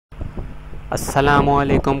Assalamu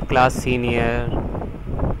alaikum class senior.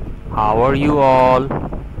 How are you all?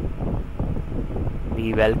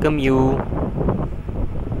 We welcome you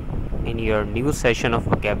in your new session of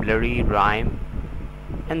vocabulary, rhyme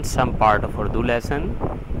and some part of Urdu lesson.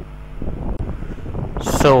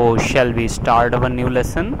 So shall we start our new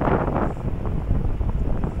lesson?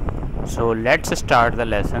 So let's start the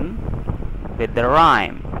lesson with the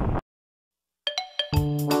rhyme.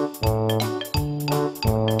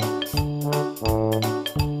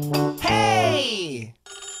 Hey!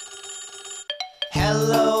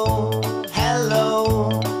 Hello,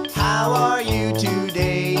 hello, how are you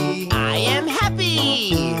today? I am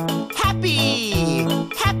happy, happy,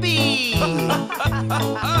 happy.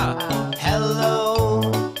 Hello,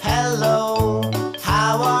 hello,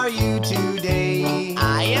 how are you today?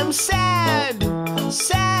 I am sad,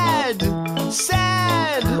 sad,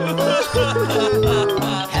 sad.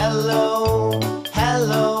 Hello,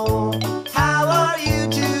 hello, how are you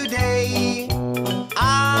today?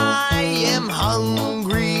 I am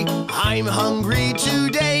hungry, I'm hungry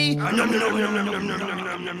today.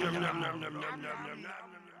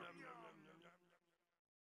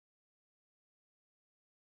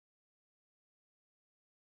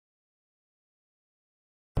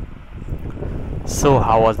 So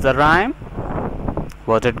how was the rhyme?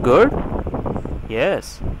 Was it good?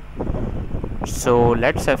 Yes. So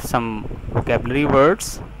let's have some vocabulary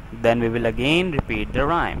words, then we will again repeat the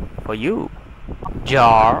rhyme for you.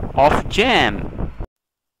 Jar of jam.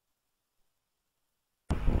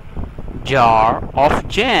 Jar of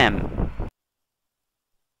jam.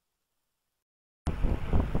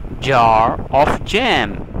 Jar of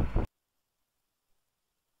jam.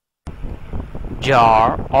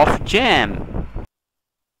 Jar of jam.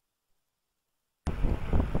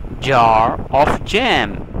 Jar of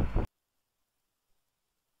jam.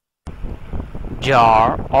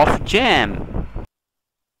 Jar of jam.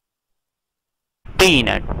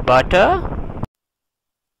 Peanut butter.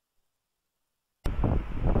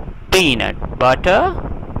 Peanut butter.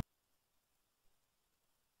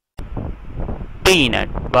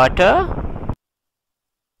 Peanut butter.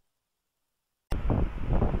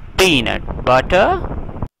 Peanut butter.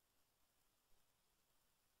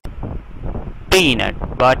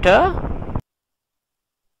 Peanut butter.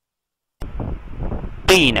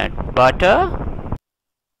 Peanut butter.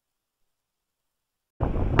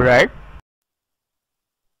 Bread.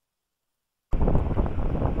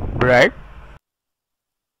 Bread.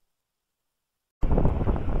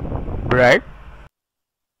 Bread.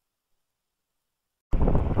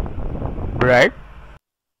 Bread.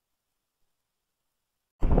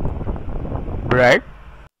 Bread.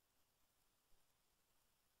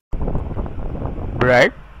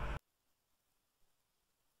 Bread.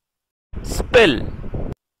 Spill.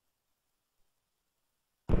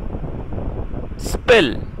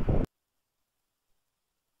 Spill.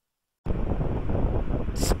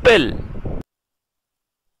 Spill.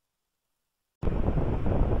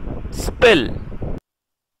 Spill.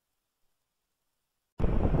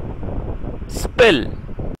 Spill.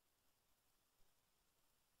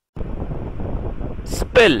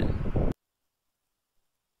 Spill.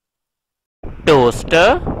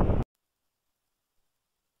 Toaster.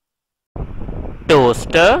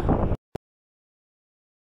 Toaster.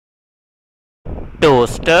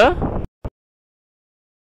 Toaster.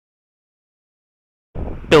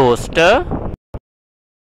 Toaster.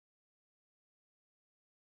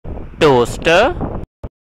 Toaster.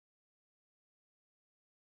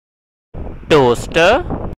 Toaster.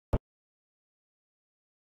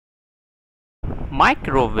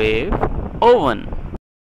 Microwave oven.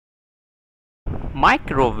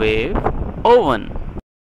 Microwave oven.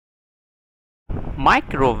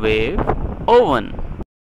 Microwave oven.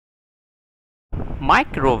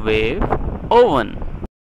 Microwave oven.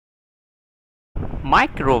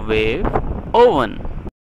 Microwave oven.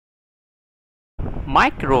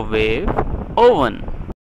 Microwave oven.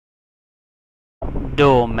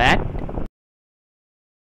 Doormat.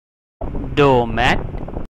 Doormat.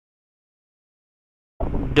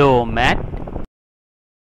 Doormat.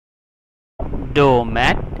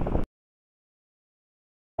 Doormat.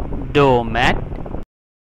 Doormat.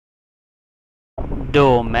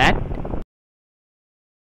 Doormat.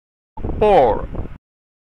 Pour.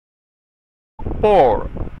 Pour.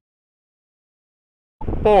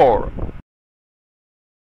 Pour.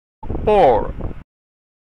 Pour.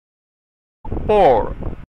 Pour.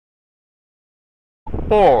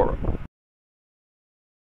 Pour.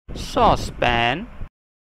 Saucepan.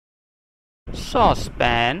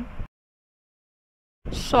 Saucepan.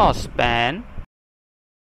 Saucepan.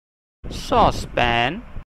 Saucepan.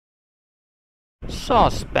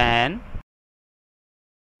 Saucepan.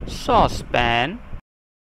 saucepan,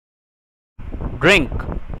 drink,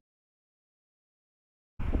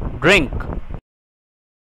 drink,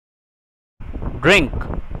 drink,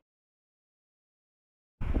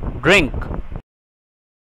 drink,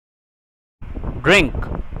 drink,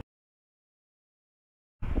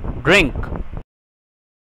 drink,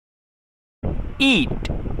 eat,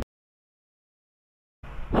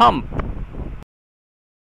 hump,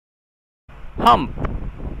 hump,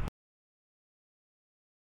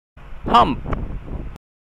 hump,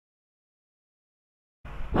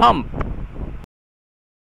 hump,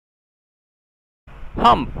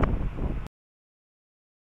 hump,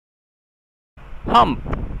 hump.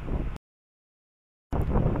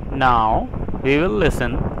 Now we will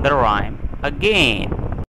listen the rhyme again.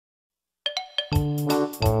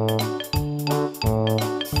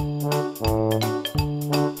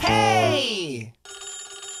 Hey!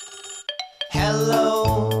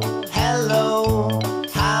 Hello, hello,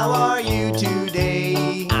 how are you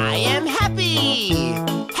today? I am happy,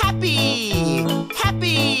 happy,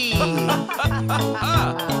 happy.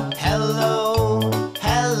 Hello,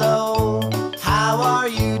 hello, how are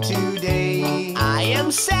you today? I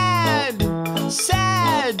am sad,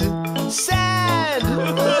 sad, sad.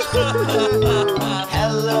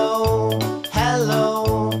 Hello,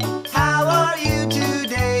 hello, how are you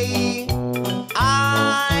today?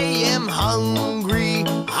 I am hungry,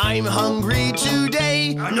 I'm hungry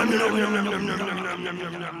today.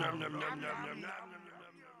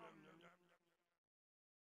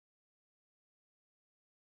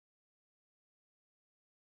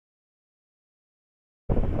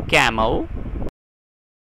 Camel,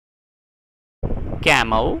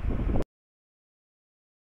 camel,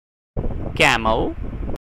 camel,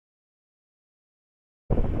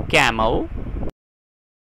 camel,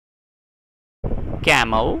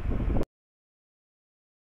 camel,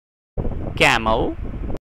 camel,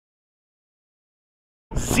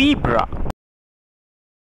 zebra,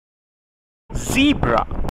 zebra,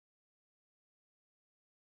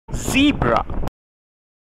 zebra,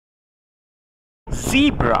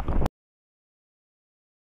 zebra,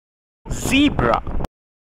 zebra,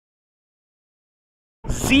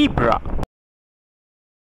 zebra,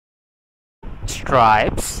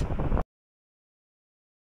 stripes,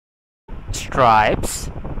 stripes,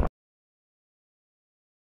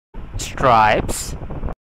 stripes,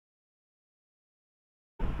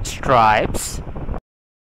 stripes,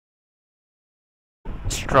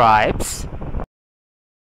 stripes,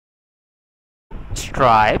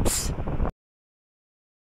 stripes,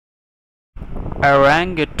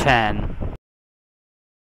 orangutan,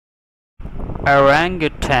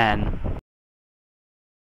 orangutan,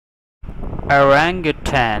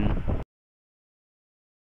 orangutan,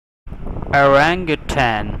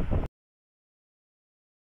 orangutan,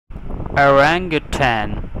 orangutan,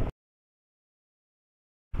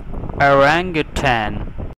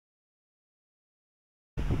 orangutan,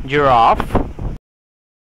 giraffe,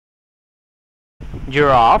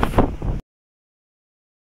 giraffe,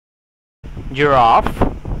 giraffe,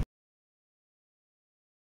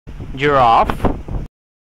 giraffe,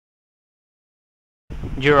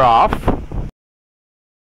 giraffe,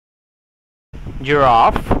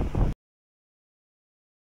 giraffe,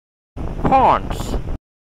 horns,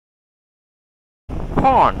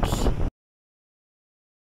 horns,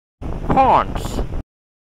 horns,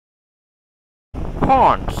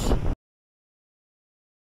 horns,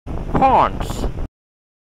 horns,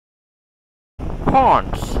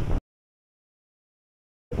 horns,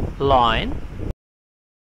 line,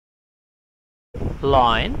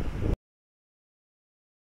 line,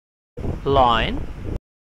 line,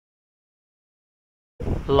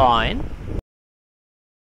 line,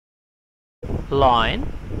 line,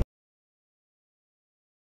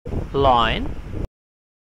 line,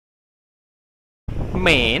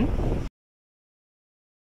 main,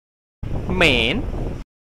 main,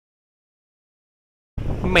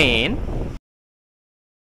 main,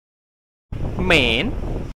 main,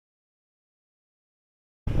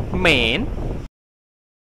 main,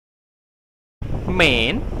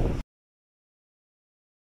 main,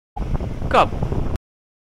 cup,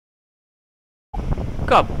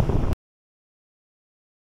 cup,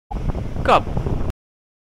 cup,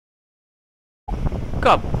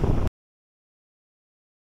 cup,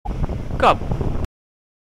 cup,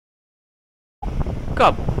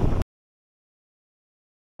 cup,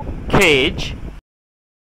 cage,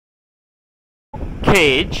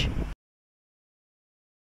 cage,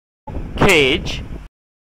 cage,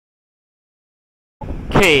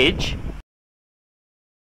 cage,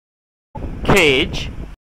 cage,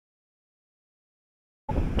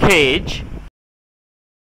 cage,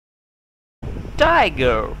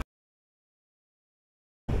 tiger,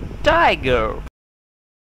 tiger,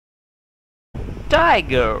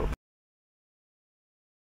 tiger,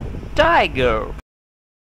 tiger,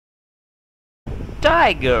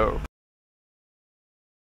 tiger,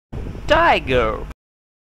 tiger,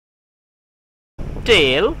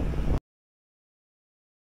 tail,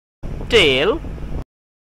 tail,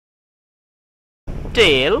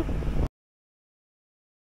 tail,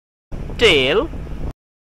 tail,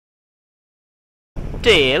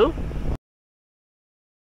 tail,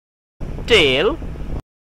 tail,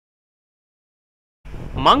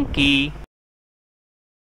 monkey,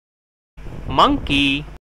 monkey,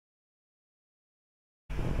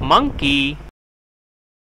 monkey,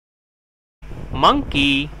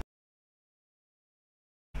 monkey,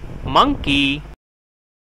 monkey,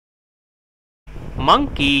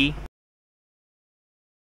 monkey,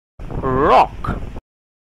 rock,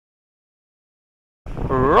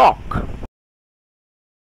 rock,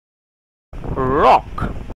 rock,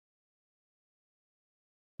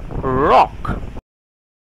 rock,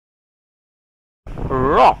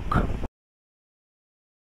 rock,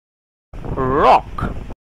 rock।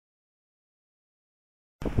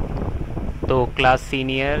 तो class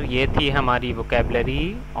senior ये थी हमारी vocabulary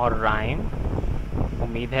और rhyme.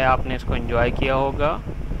 उम्मीद है आपने इसको enjoy किया होगा।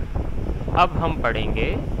 अब हम पढ़ेंगे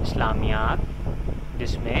इस्लामियात,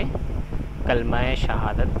 जिसमें कलमा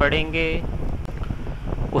शहादत पढ़ेंगे,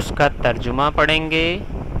 उसका तर्जुमा पढ़ेंगे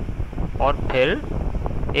और फिर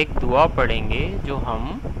एक दुआ पढ़ेंगे जो हम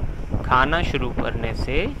खाना शुरू करने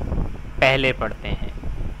से पहले पढ़ते हैं।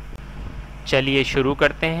 चलिए शुरू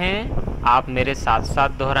करते हैं। आप मेरे साथ साथ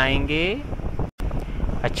दोहराएंगे।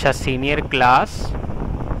 अच्छा सीनियर क्लास,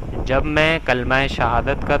 जब मैं कलमा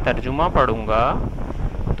शहादत का तर्जुमा पढ़ूंगा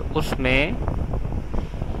तो उसमें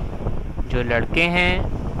जो लड़के हैं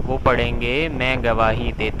वो पढ़ेंगे मैं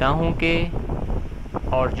गवाही देता हूँ के,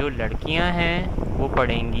 और जो लड़कियाँ हैं वो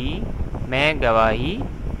पढ़ेंगी मैं गवाही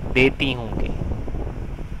देती हूँ के।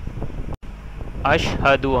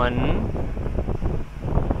 अशहदु अन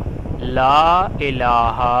ला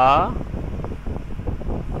इलाहा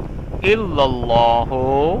इल्लल्लाहु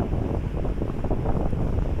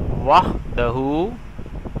वहदहु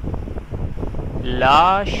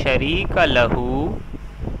ला शरीका लहू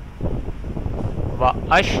व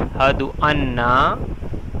अशहदु अन्ना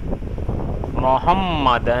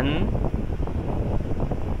मुहम्मदन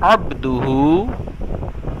अब्दुहु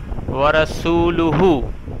व रसूलुहु।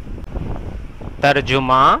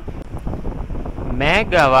 तर्जुमा, मैं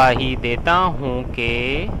गवाही देता हूँ कि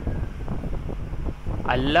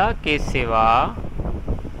अल्लाह के सिवा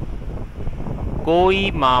कोई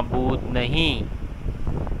माबूद नहीं,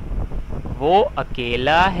 वो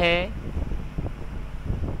अकेला है,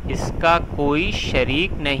 इसका कोई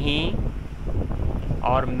शरीक नहीं,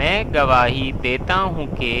 और मैं गवाही देता हूँ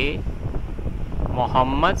कि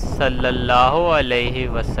मोहम्मद सल्लल्लाहु अलैहि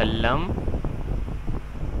वसल्लम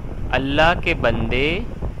अल्लाह के बंदे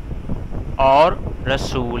और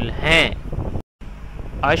रसूल हैं।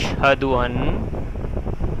 अशहदु अन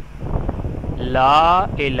ला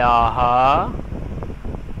इलाहा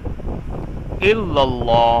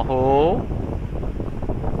इल्लल्लाहु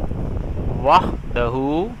वहदहु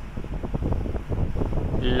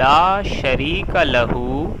ला शरीका लहू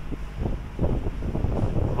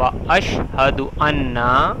व अशहदु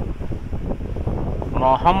अन्ना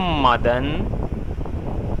मुहम्मदन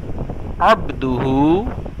अब्दुहु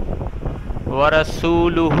व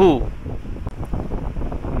रसूलुहु।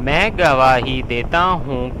 मैं गवाही देता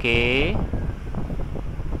हूँ कि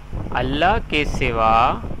अल्लाह के सिवा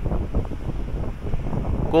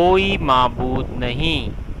कोई माबूद नहीं,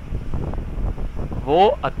 वो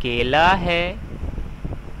अकेला है,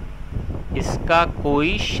 इसका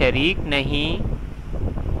कोई शरीक नहीं,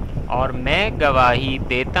 और मैं गवाही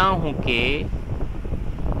देता हूँ कि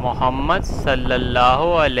मोहम्मद सल्लल्लाहु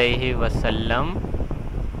अलैहि वसल्लम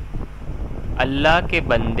अल्लाह के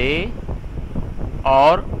बंदे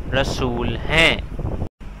और रसूल हैं।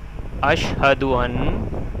 अशहदु अन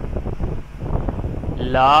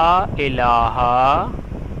ला इलाहा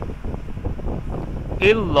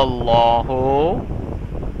इल्लल्लाहु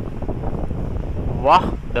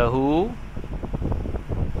वहदहु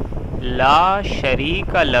ला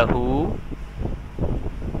शरीका लहू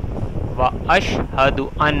व अशहदु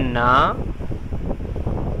अन्ना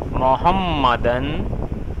मुहम्मदन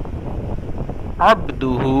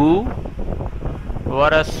अब्दुहु व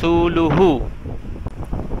रसूलुहु।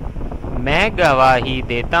 मैं गवाही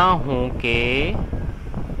देता हूँ कि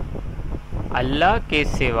अल्लाह के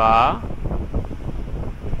सिवा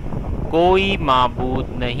कोई माबूद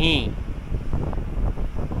नहीं,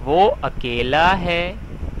 वो अकेला है,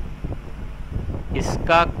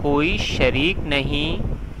 इसका कोई शरीक नहीं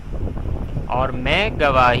और मैं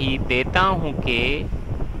गवाही देता हूँ कि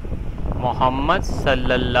मोहम्मद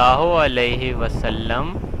सल्लल्लाहु अलैहि वसल्लम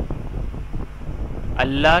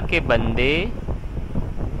अल्लाह के बंदे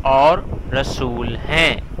और रसूल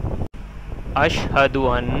हैं। अशहदु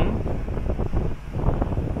अन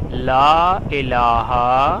ला इलाहा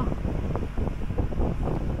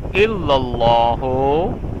इल्लल्लाहु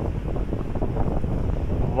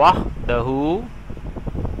वहदहु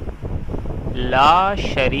ला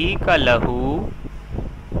शरीक लहू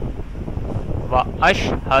व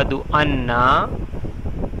अशहदु अन्ना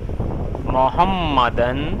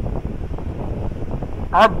मोहम्मदन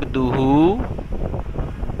अब्दुहु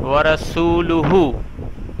व रसूलुहु।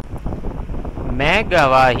 मैं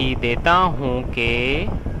गवाही देता हूँ कि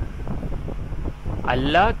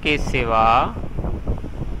अल्लाह के सिवा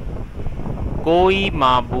कोई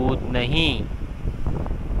माबूद नहीं,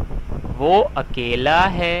 वो अकेला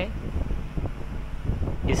है,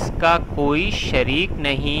 इसका कोई शरीक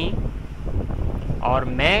नहीं और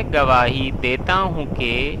मैं गवाही देता हूँ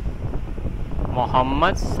कि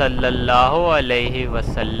मोहम्मद सल्लल्लाहु अलैहि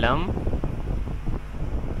वसल्लम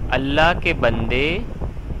अल्लाह के बंदे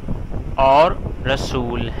और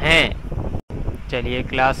रसूल हैं। चलिए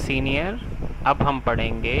क्लास सीनियर, अब हम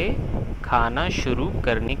पढ़ेंगे खाना शुरू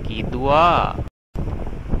करने की दुआ।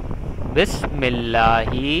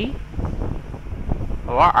 बिस्मिल्लाहि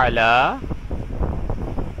व अला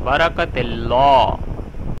बरकतिल्लाह।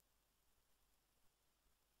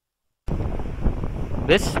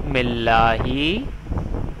 बिस्मिल्लाहि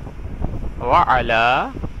व अला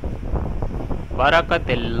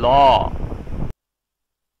बरकतिल्लाह।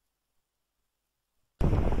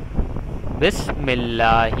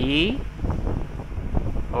 बिस्मिल्लाहि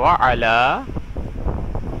व अला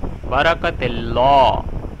बरकतिल्लाह।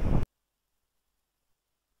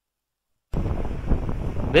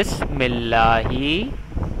 बिस्मिल्लाहि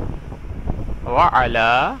व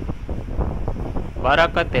अला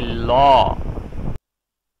बरकतिल्लाह।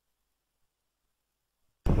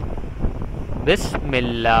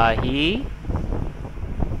 बिस्मिल्लाहि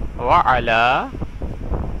व अला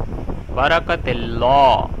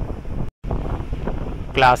बरकतिल्लाह।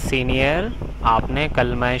 क्लास सीनियर, आपने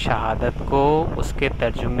कलमा शहादत को, उसके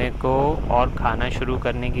तर्जुमे को और खाना शुरू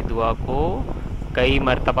करने की दुआ को कई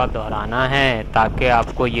मरतबा दोहराना है ताकि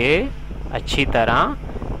आपको ये अच्छी तरह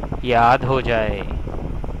याद हो जाए।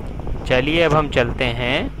 चलिए अब हम चलते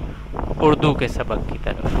हैं उर्दू के सबक की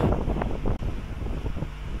तरफ।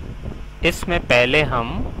 इसमें पहले हम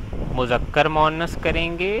मुज़क्कर मुअन्नस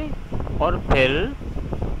करेंगे और फिर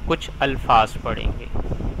कुछ अल्फाज पढ़ेंगे,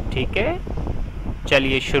 ठीक है?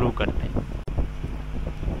 चलिए शुरू करते हैं।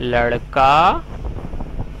 लड़का,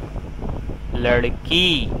 लड़की,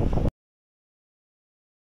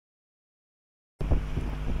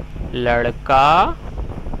 लड़का,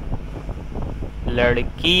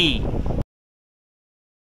 लड़की,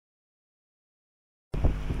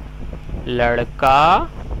 लड़का,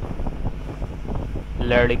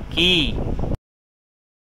 लड़की,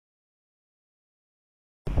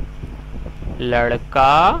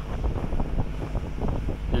 लड़का,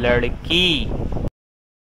 लड़की,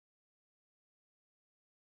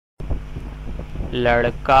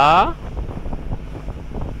 लड़का,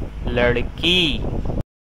 लड़की,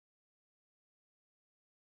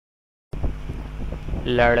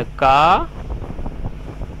 लड़का,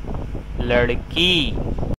 लड़की,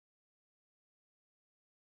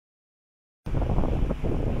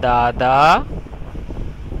 दादा,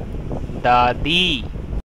 दादी,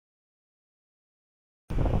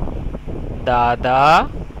 दादा,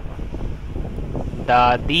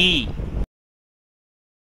 दादी,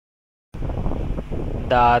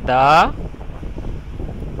 दादा,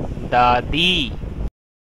 दादी,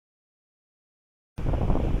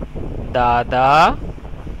 दादा,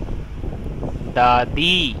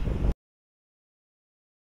 दादी,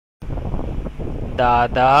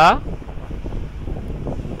 दादा,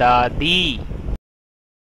 दादी,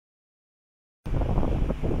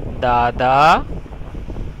 दादा,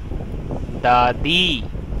 दादी,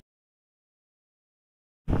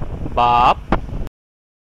 बाप,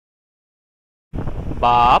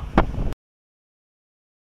 बाप,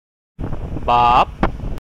 बाप,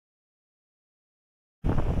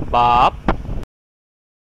 बाप,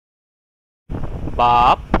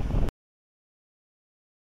 बाप,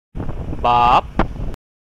 बाप,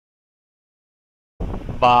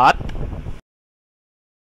 बात,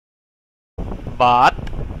 बात,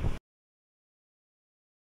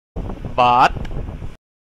 बात,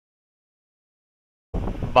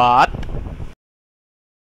 बात,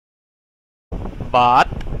 बात,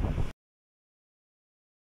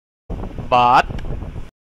 बात,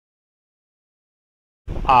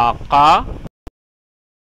 आका,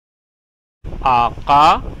 आका,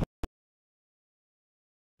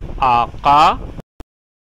 आका,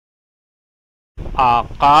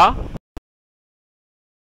 आका,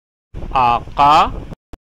 आका,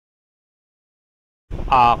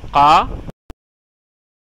 आका,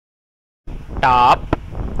 top,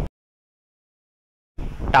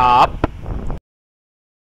 top,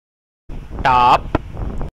 top,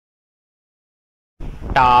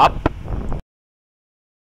 top,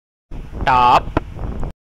 top,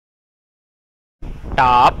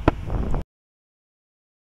 top.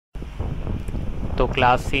 तो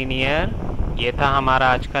क्लास सीनियर, ये था हमारा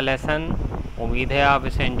आज का लेसन। उम्मीद है आप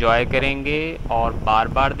इसे एंजॉय करेंगे और बार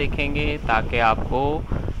बार देखेंगे ताकि आपको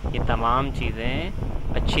ये तमाम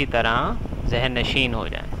चीज़ें अच्छी तरह ज़हन नशीन हो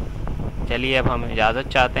जाएं। चलिए अब हम इजाज़त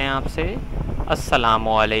चाहते हैं आपसे।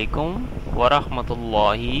 अस्सलामु अलैकुम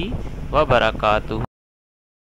वरहमतुल्लाहि वबरकातुहू।